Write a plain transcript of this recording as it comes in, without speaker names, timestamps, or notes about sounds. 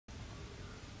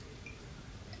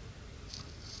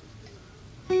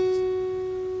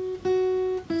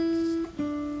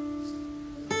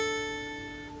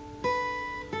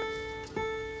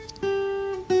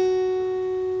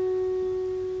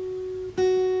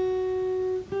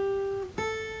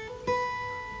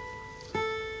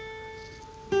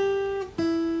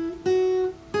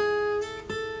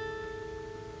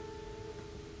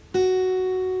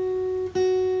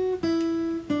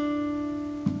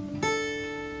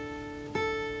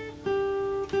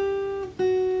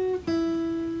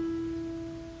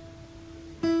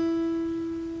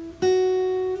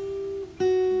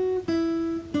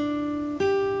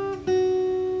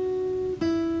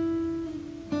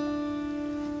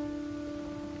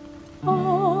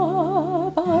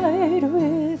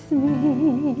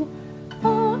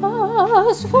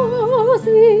as falls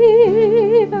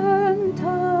the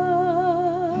eventide,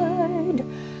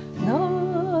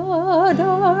 the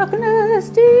darkness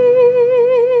deepens,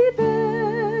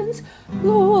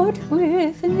 Lord,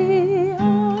 with me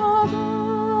abide.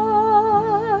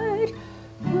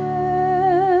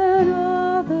 When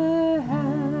other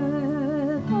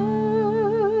helpers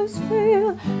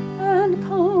fail and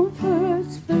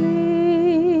comforts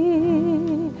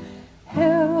flee,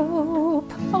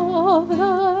 help of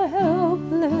the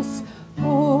helpless,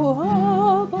 oh,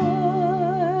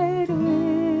 abide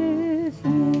with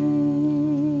me.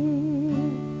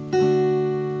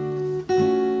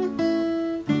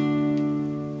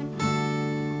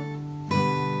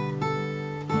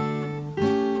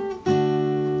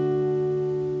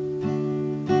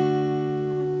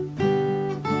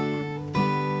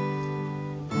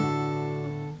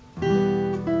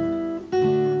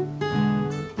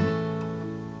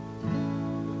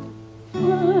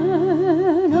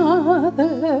 When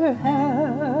other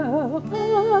helpers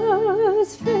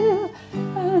fail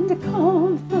and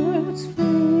comforts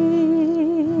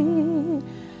flee,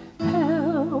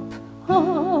 help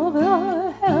of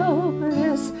the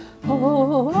helpless,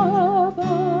 oh,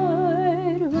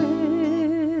 abide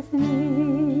with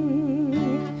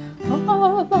me,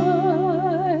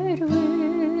 abide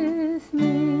with me.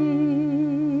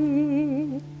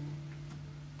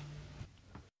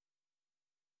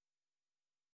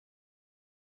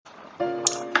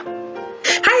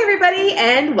 Hi everybody,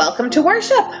 and welcome to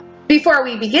worship. Before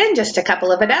we begin, just a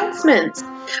couple of announcements.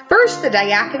 First, the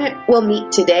diaconate will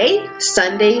meet today,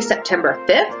 Sunday, September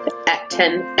 5th at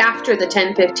 10 after the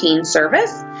 10:15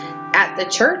 service at the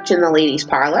church in the ladies'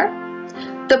 parlor.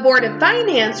 The Board of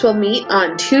Finance will meet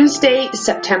on Tuesday,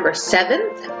 September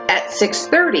 7th at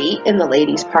 6:30 in the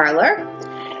ladies' parlor.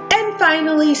 And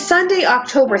finally, Sunday,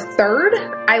 October 3rd,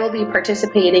 I will be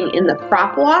participating in the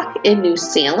Prop Walk in New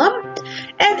Salem.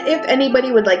 And if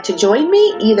anybody would like to join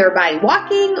me, either by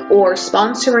walking or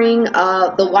sponsoring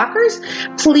the walkers,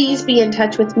 please be in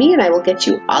touch with me and I will get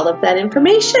you all of that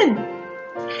information.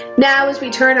 Now, as we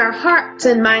turn our hearts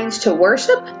and minds to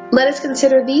worship, let us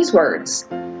consider these words.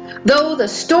 Though the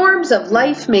storms of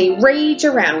life may rage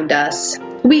around us,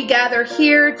 we gather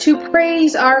here to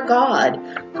praise our God,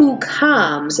 who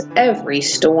calms every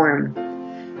storm.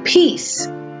 Peace,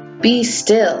 be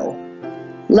still.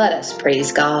 Let us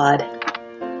praise God.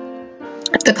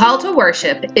 The call to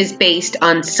worship is based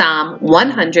on Psalm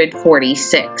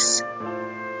 146.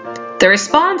 The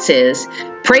response is,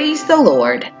 praise the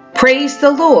Lord,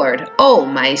 O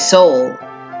my soul.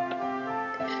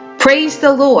 Praise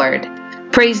the Lord,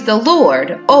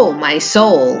 O my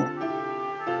soul.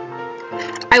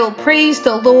 I will praise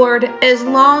the Lord as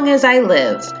long as I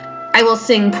live. I will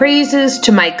sing praises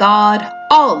to my God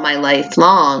all my life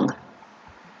long.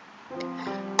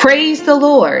 Praise the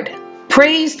Lord,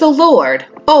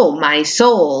 O my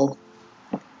soul.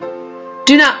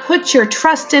 Do not put your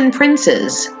trust in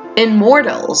princes, in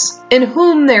mortals, in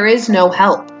whom there is no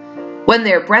help. When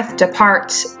their breath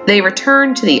departs, they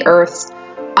return to the earth.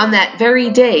 On that very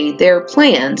day their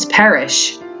plans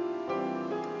perish.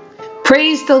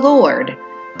 Praise the Lord,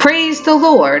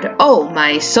 O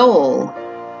my soul.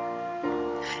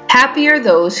 Happy are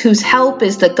those whose help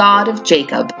is the God of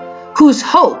Jacob, whose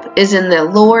hope is in the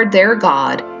Lord their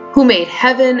God, who made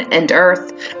heaven and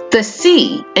earth, the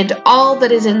sea and all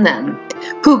that is in them,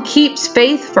 who keeps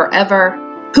faith forever,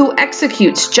 who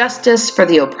executes justice for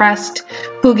the oppressed,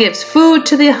 who gives food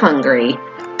to the hungry.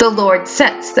 The Lord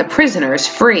sets the prisoners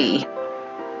free.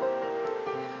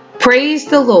 Praise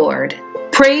the Lord,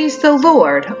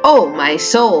 O my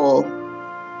soul.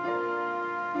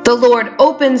 The Lord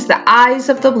opens the eyes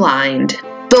of the blind.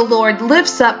 The Lord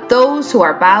lifts up those who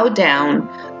are bowed down.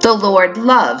 The Lord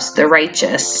loves the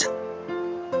righteous.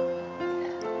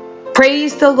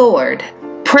 Praise the Lord,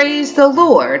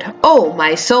 O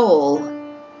my soul.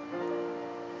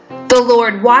 The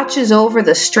Lord watches over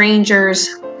the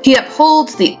strangers. He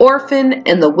upholds the orphan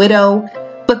and the widow,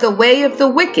 but the way of the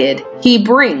wicked he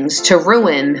brings to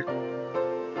ruin.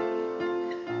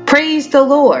 Praise the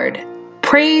Lord,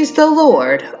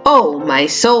 O my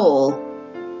soul.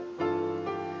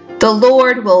 The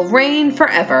Lord will reign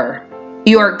forever.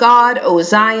 Your God, O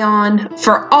Zion,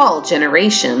 for all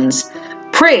generations.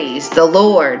 Praise the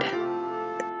Lord.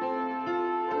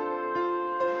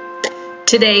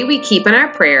 Today we keep in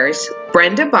our prayers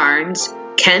Brenda Barnes,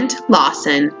 Kent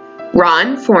Lawson,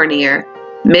 Ron Fournier,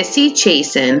 Missy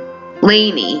Chasen,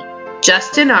 Lainey,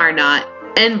 Justin Arnott,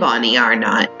 and Bonnie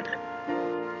Arnott.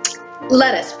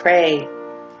 Let us pray.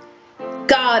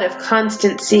 God of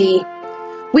constancy,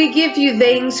 We give you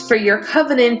thanks for your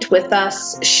covenant with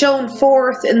us, shown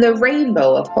forth in the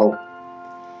rainbow of hope.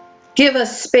 Give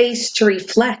us space to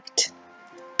reflect,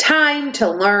 time to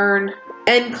learn,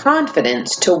 and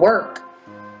confidence to work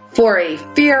for a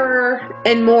fairer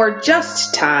and more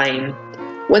just time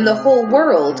when the whole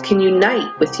world can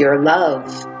unite with your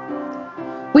love.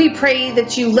 We pray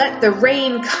that you let the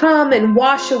rain come and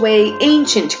wash away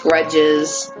ancient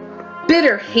grudges,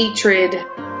 bitter hatred,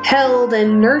 held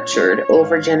and nurtured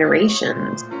over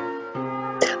generations.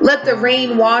 Let the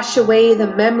rain wash away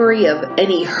the memory of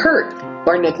any hurt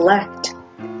or neglect.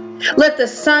 Let the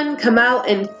sun come out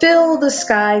and fill the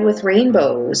sky with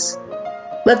rainbows.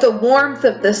 Let the warmth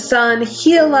of the sun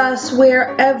heal us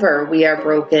wherever we are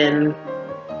broken.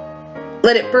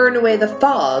 Let it burn away the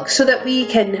fog so that we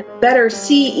can better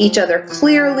see each other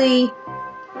clearly,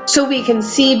 so we can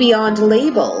see beyond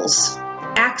labels,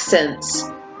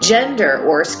 accents, gender,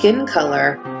 or skin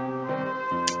color.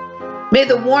 May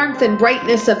the warmth and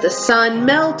brightness of the sun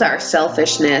melt our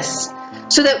selfishness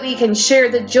so that we can share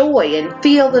the joy and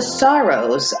feel the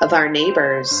sorrows of our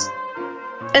neighbors.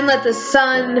 And let the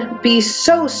sun be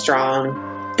so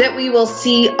strong that we will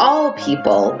see all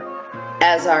people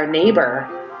as our neighbor.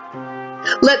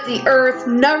 Let the earth,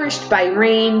 nourished by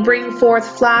rain, bring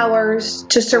forth flowers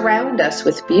to surround us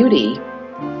with beauty.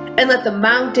 And let the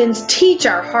mountains teach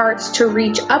our hearts to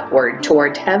reach upward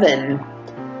toward heaven.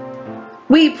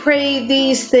 We pray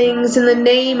these things in the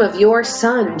name of your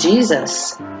Son,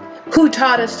 Jesus, who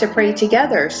taught us to pray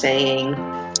together, saying,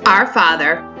 Our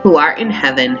Father, who art in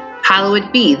heaven,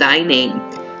 hallowed be thy name.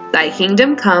 Thy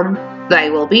kingdom come, thy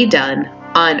will be done,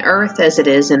 on earth as it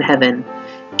is in heaven.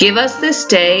 Give us this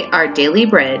day our daily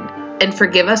bread, and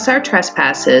forgive us our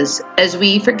trespasses, as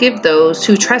we forgive those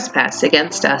who trespass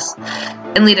against us.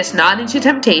 And lead us not into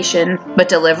temptation, but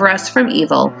deliver us from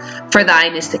evil. For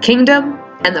thine is the kingdom,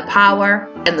 and the power,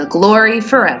 and the glory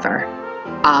forever.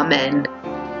 Amen.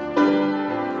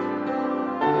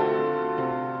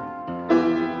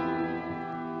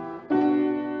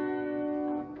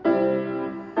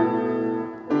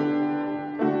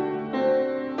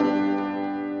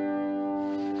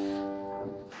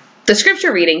 The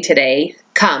scripture reading today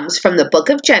comes from the book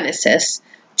of Genesis,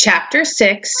 chapter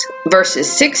 6, verses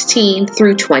 16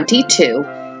 through 22,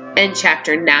 and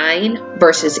chapter 9,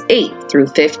 verses 8 through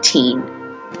 15.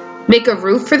 Make a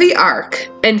roof for the ark,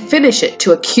 and finish it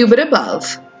to a cubit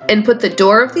above, and put the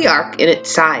door of the ark in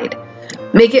its side.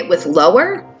 Make it with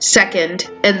lower, second,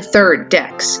 and third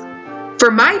decks.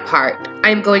 For my part,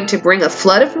 I am going to bring a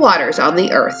flood of waters on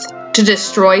the earth, to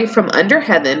destroy from under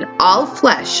heaven all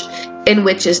flesh, in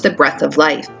which is the breath of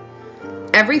life.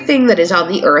 Everything that is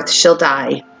on the earth shall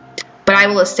die. But I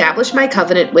will establish my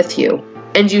covenant with you,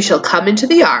 and you shall come into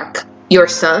the ark, your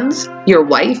sons, your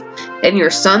wife, and your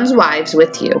sons' wives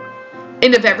with you.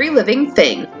 And of every living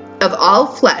thing, of all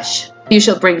flesh, you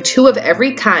shall bring 2 of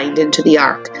every kind into the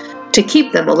ark, to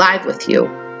keep them alive with you.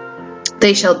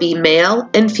 They shall be male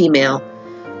and female.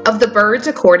 Of the birds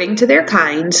according to their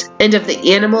kinds, and of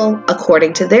the animal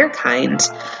according to their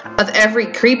kinds, of every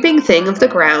creeping thing of the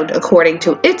ground according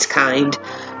to its kind,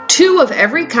 2 of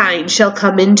every kind shall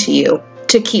come into you,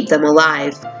 to keep them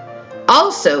alive.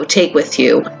 Also take with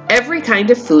you every kind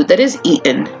of food that is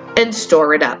eaten, and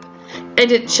store it up,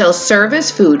 and it shall serve as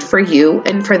food for you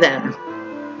and for them.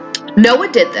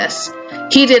 Noah did this.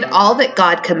 He did all that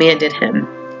God commanded him.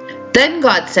 Then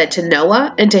God said to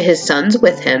Noah and to his sons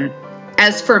with him,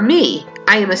 As for me,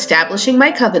 I am establishing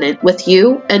my covenant with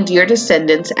you and your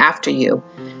descendants after you,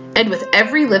 and with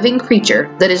every living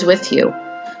creature that is with you,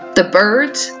 the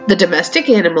birds, the domestic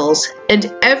animals,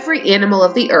 and every animal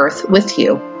of the earth with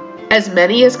you, as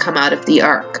many as come out of the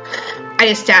ark. I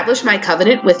establish my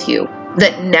covenant with you,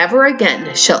 that never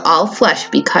again shall all flesh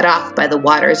be cut off by the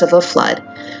waters of a flood,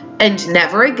 and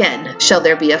never again shall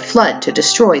there be a flood to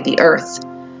destroy the earth.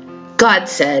 God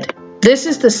said, This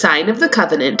is the sign of the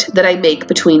covenant that I make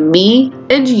between me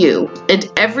and you and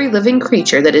every living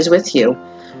creature that is with you,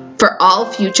 for all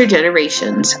future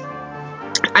generations.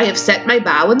 I have set my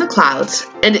bow in the clouds,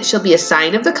 and it shall be a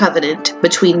sign of the covenant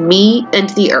between me and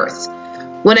the earth.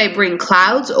 When I bring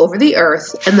clouds over the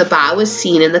earth, and the bow is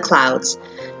seen in the clouds,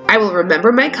 I will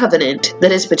remember my covenant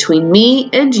that is between me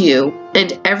and you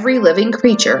and every living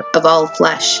creature of all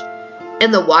flesh.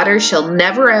 And the waters shall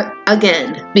never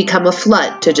again become a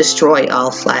flood to destroy all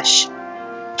flesh.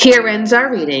 Here ends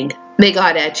our reading. May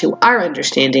God add to our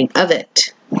understanding of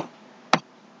it.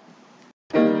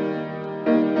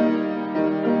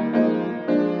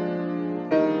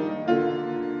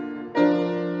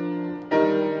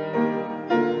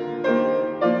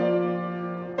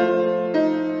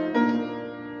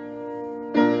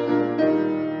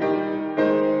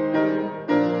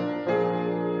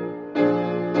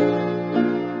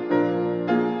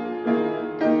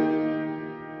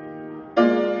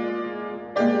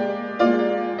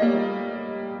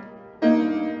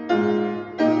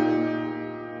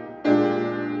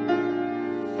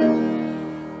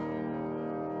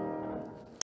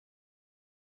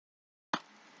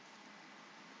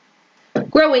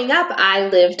 Growing up, I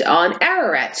lived on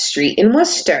Ararat Street in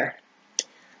Worcester.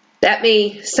 That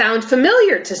may sound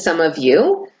familiar to some of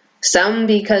you, some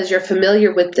because you're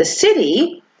familiar with the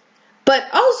city, but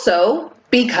also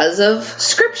because of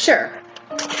Scripture.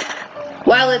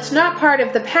 While it's not part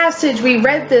of the passage we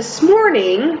read this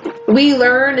morning, we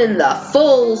learn in the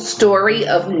full story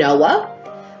of Noah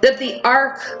that the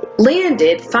ark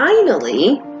landed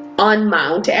finally on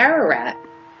Mount Ararat.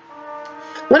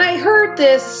 When I heard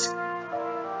this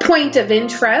point of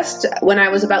interest when I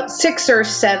was about 6 or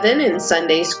 7 in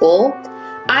Sunday school,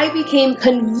 I became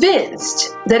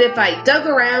convinced that if I dug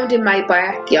around in my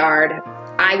backyard,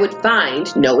 I would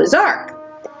find Noah's Ark.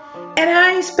 And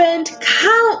I spent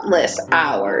countless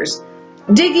hours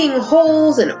digging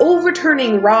holes and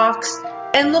overturning rocks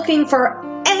and looking for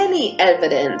any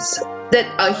evidence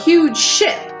that a huge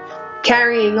ship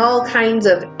carrying all kinds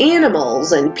of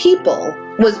animals and people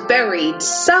was buried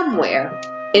somewhere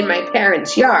in my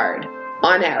parents' yard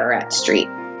on Ararat Street.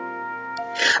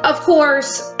 Of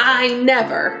course, I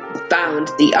never found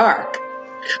the ark,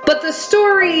 but the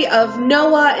story of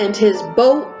Noah and his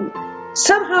boat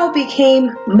somehow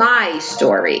became my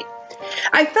story.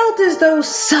 I felt as though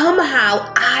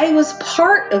somehow I was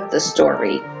part of the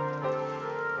story.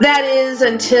 That is,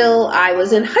 until I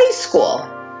was in high school.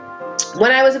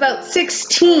 When I was about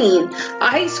 16, a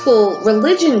high school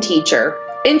religion teacher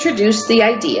introduced the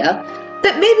idea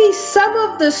that maybe some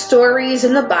of the stories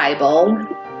in the Bible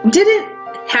didn't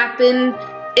happen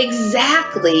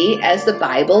exactly as the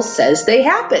Bible says they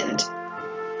happened.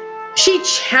 She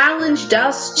challenged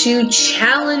us to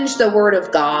challenge the Word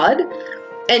of God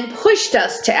and pushed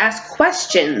us to ask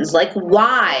questions like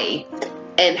why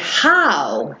and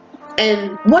how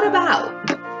and what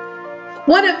about.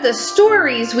 One of the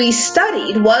stories we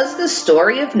studied was the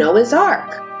story of Noah's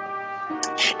Ark.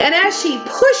 And as she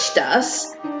pushed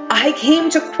us, I came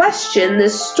to question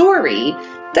this story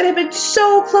that had been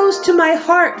so close to my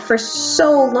heart for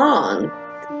so long.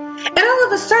 And all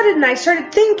of a sudden I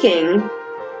started thinking,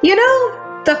 you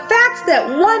know, the fact that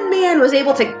one man was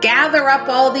able to gather up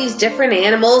all these different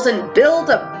animals and build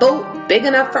a boat big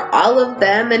enough for all of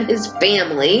them and his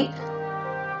family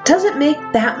doesn't make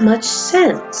that much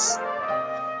sense.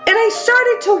 And I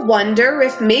started to wonder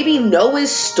if maybe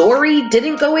Noah's story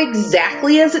didn't go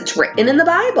exactly as it's written in the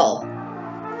Bible.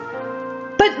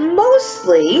 But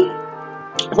mostly,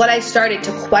 what I started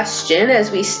to question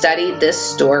as we studied this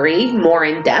story more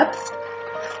in depth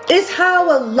is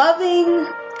how a loving,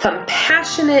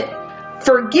 compassionate,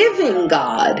 forgiving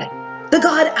God, the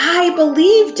God I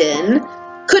believed in,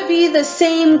 could be the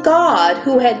same God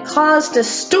who had caused a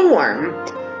storm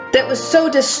that was so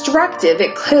destructive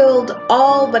it killed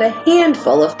all but a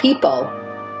handful of people.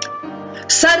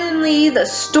 Suddenly, the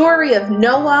story of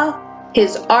Noah,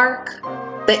 his ark,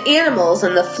 the animals,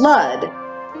 and the flood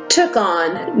took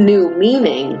on new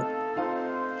meaning.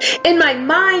 In my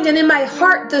mind and in my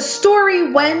heart, the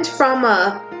story went from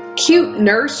a cute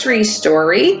nursery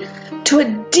story to a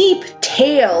deep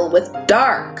tale with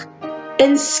dark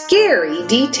and scary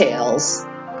details.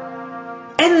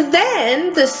 And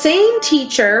then the same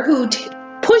teacher who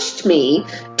pushed me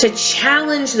to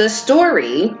challenge the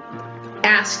story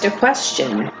asked a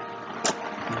question.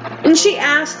 And she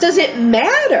asked, does it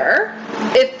matter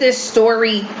if this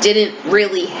story didn't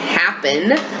really happen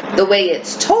the way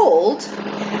it's told,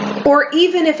 or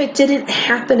even if it didn't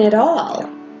happen at all?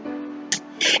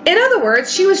 In other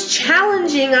words, she was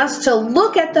challenging us to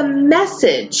look at the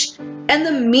message and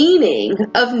the meaning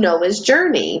of Noah's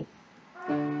journey.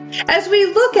 As we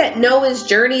look at Noah's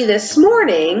journey this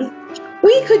morning,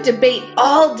 we could debate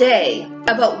all day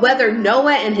about whether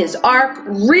Noah and his ark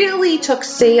really took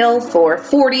sail for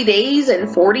 40 days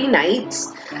and 40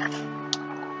 nights.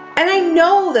 And I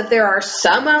know that there are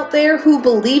some out there who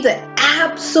believe that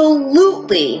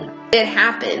absolutely it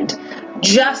happened,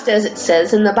 just as it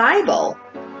says in the Bible,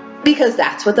 because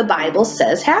that's what the Bible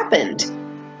says happened.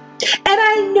 And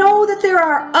I know that there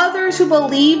are others who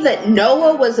believe that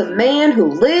Noah was a man who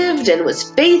lived and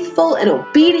was faithful and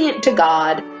obedient to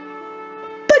God,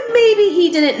 but maybe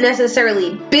he didn't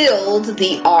necessarily build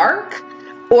the ark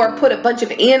or put a bunch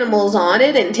of animals on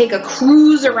it and take a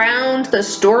cruise around the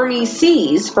stormy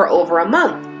seas for over a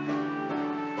month.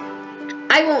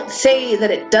 I won't say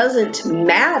that it doesn't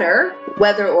matter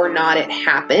whether or not it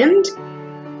happened.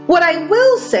 What I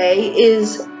will say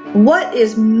is what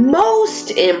is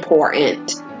most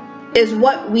important is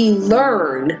what we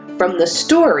learn from the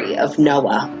story of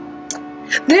Noah.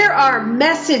 There are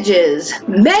messages,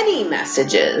 many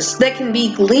messages, that can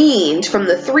be gleaned from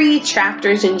the 3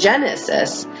 chapters in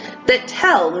Genesis that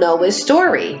tell Noah's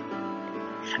story.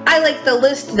 I like the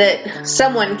list that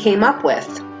someone came up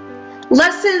with.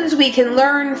 Lessons we can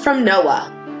learn from Noah.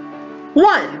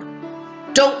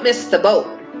 1. Don't miss the boat.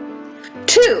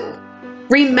 2.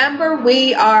 Remember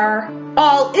we are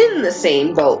all in the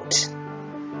same boat.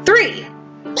 3.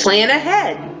 Plan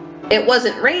ahead. It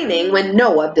wasn't raining when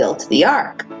Noah built the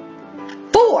ark.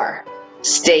 4.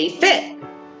 Stay fit.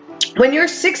 When you're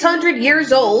 600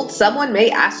 years old, someone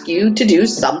may ask you to do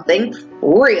something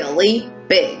really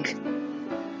big.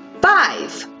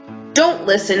 5. Don't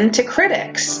listen to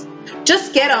critics.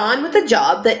 Just get on with the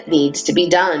job that needs to be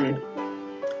done.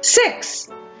 6.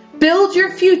 Build your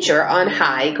future on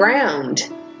high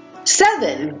ground.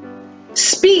 7.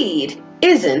 Speed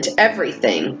isn't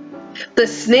everything. The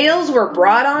snails were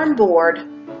brought on board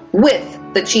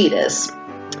with the cheetahs.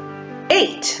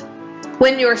 8.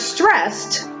 When you're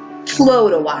stressed,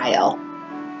 float a while.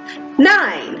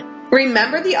 9.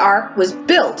 Remember the ark was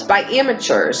built by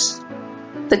amateurs.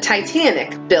 The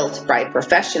Titanic built by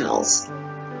professionals.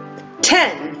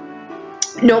 10.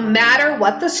 No matter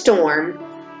what the storm,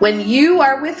 when you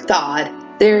are with God,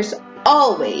 there's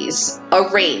always a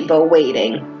rainbow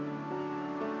waiting.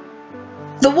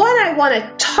 The one I want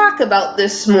to talk about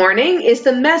this morning is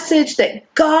the message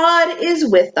that God is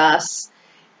with us,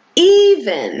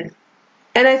 even,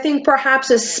 and I think perhaps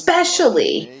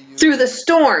especially, through the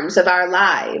storms of our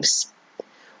lives.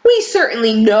 We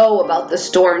certainly know about the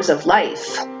storms of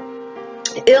life.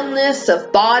 Illness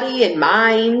of body and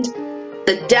mind,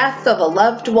 the death of a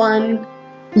loved one,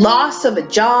 loss of a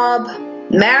job,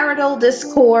 marital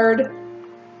discord,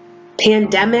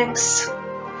 pandemics.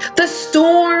 The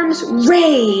storms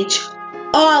rage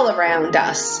all around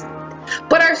us.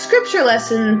 But our scripture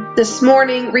lesson this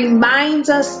morning reminds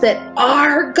us that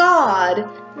our God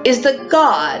is the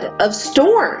God of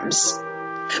storms.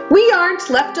 We aren't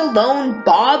left alone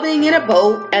bobbing in a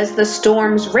boat as the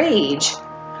storms rage,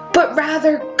 but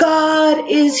rather God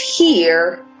is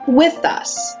here with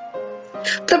us.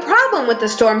 The problem with the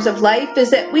storms of life is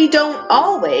that we don't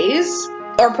always,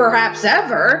 or perhaps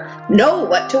ever, know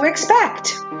what to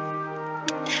expect.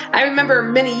 I remember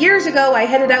many years ago I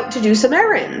headed out to do some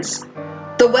errands.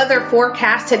 The weather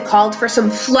forecast had called for some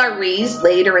flurries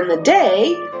later in the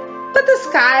day, but the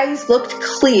skies looked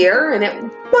clear and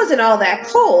it wasn't all that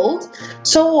cold,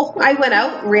 so I went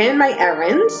out and ran my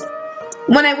errands.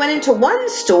 When I went into one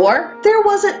store, there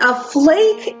wasn't a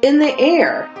flake in the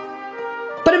air.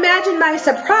 But imagine my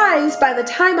surprise by the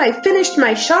time I finished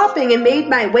my shopping and made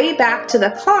my way back to the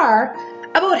car,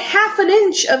 about ½ an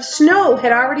inch of snow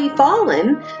had already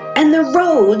fallen and the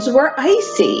roads were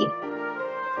icy.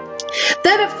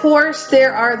 Then, of course,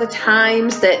 there are the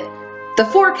times that the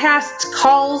forecast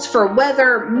calls for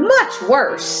weather much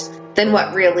worse than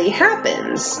what really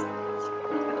happens.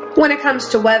 When it comes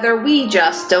to weather, we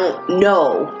just don't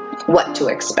know what to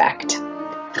expect.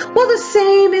 Well, the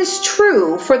same is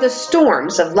true for the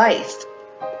storms of life.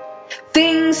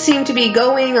 Things seem to be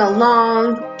going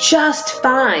along just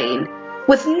fine,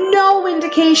 with no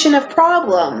indication of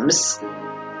problems,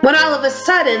 when all of a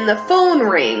sudden the phone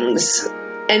rings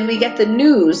and we get the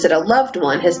news that a loved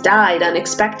one has died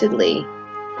unexpectedly,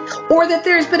 or that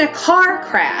there's been a car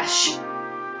crash,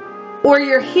 or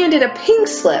you're handed a pink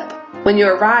slip when you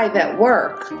arrive at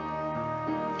work.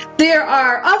 There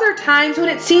are other times when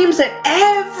it seems that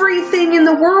everything in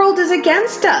the world is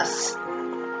against us,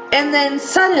 and then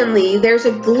suddenly there's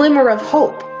a glimmer of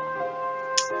hope.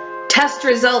 Test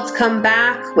results come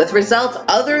back with results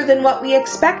other than what we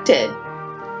expected.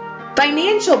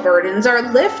 Financial burdens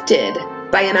are lifted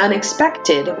by an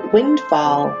unexpected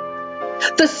windfall.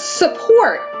 The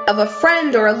support of a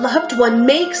friend or a loved one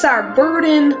makes our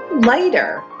burden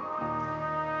lighter.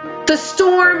 The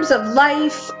storms of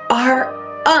life are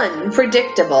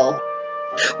unpredictable.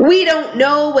 We don't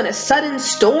know when a sudden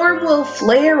storm will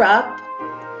flare up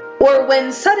or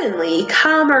when suddenly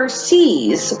calmer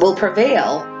seas will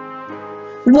prevail.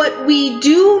 What we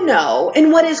do know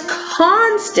and what is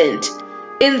constant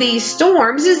in these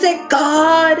storms is that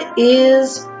God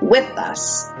is with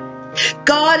us.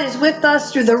 God is with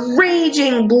us through the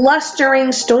raging,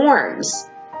 blustering storms.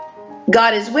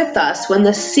 God is with us when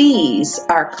the seas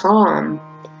are calm.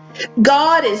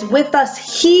 God is with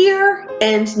us here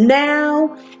and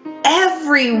now,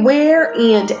 everywhere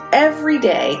and every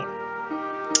day.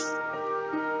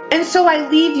 And so I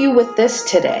leave you with this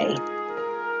today.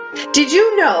 Did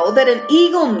you know that an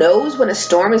eagle knows when a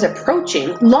storm is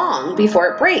approaching long before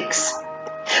it breaks?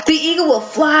 The eagle will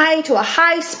fly to a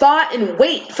high spot and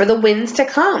wait for the winds to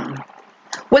come.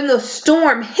 When the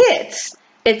storm hits,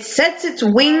 it sets its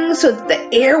wings so that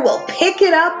the air will pick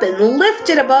it up and lift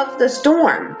it above the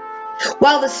storm.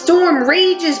 While the storm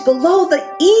rages below,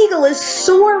 the eagle is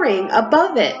soaring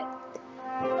above it.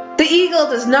 The eagle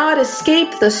does not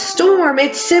escape the storm.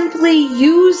 It simply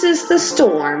uses the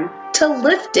storm to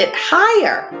lift it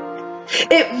higher.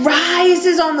 It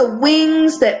rises on the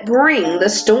wings that bring the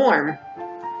storm.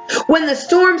 When the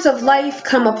storms of life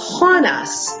come upon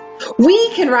us,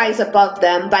 we can rise above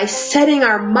them by setting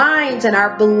our minds and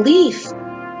our belief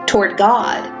toward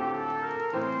God.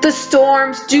 The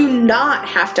storms do not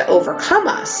have to overcome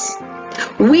us.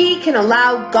 We can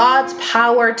allow God's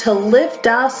power to lift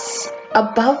us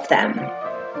above them.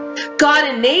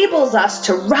 God enables us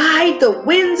to ride the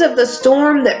winds of the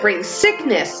storm that bring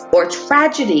sickness or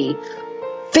tragedy,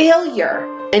 failure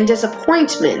and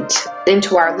disappointment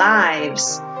into our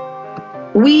lives.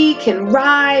 We can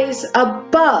rise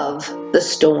above the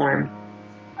storm.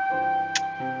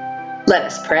 Let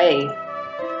us pray.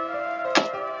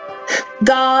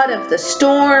 God of the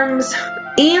storms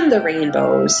and the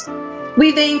rainbows,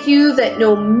 we thank you that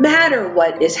no matter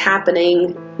what is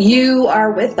happening, you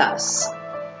are with us.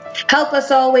 Help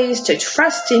us always to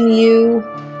trust in you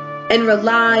and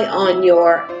rely on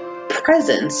your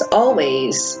presence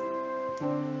always.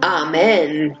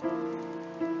 Amen.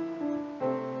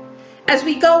 As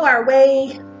we go our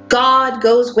way, God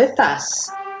goes with us,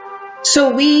 so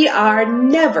we are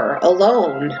never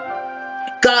alone.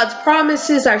 God's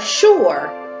promises are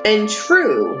sure and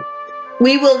true.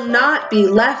 We will not be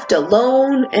left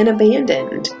alone and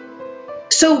abandoned.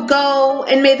 So go,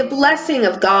 and may the blessing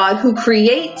of God, who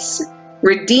creates,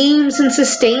 redeems, and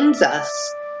sustains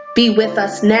us, be with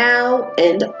us now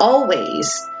and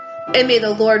always. And may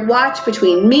the Lord watch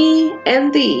between me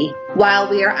and thee, while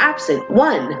we are absent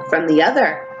one from the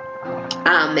other.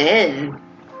 Amen.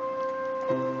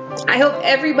 I hope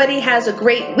everybody has a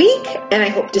great week, and I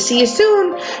hope to see you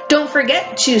soon. Don't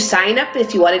forget to sign up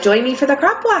if you want to join me for the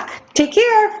crop walk. Take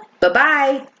care.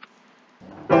 Bye-bye.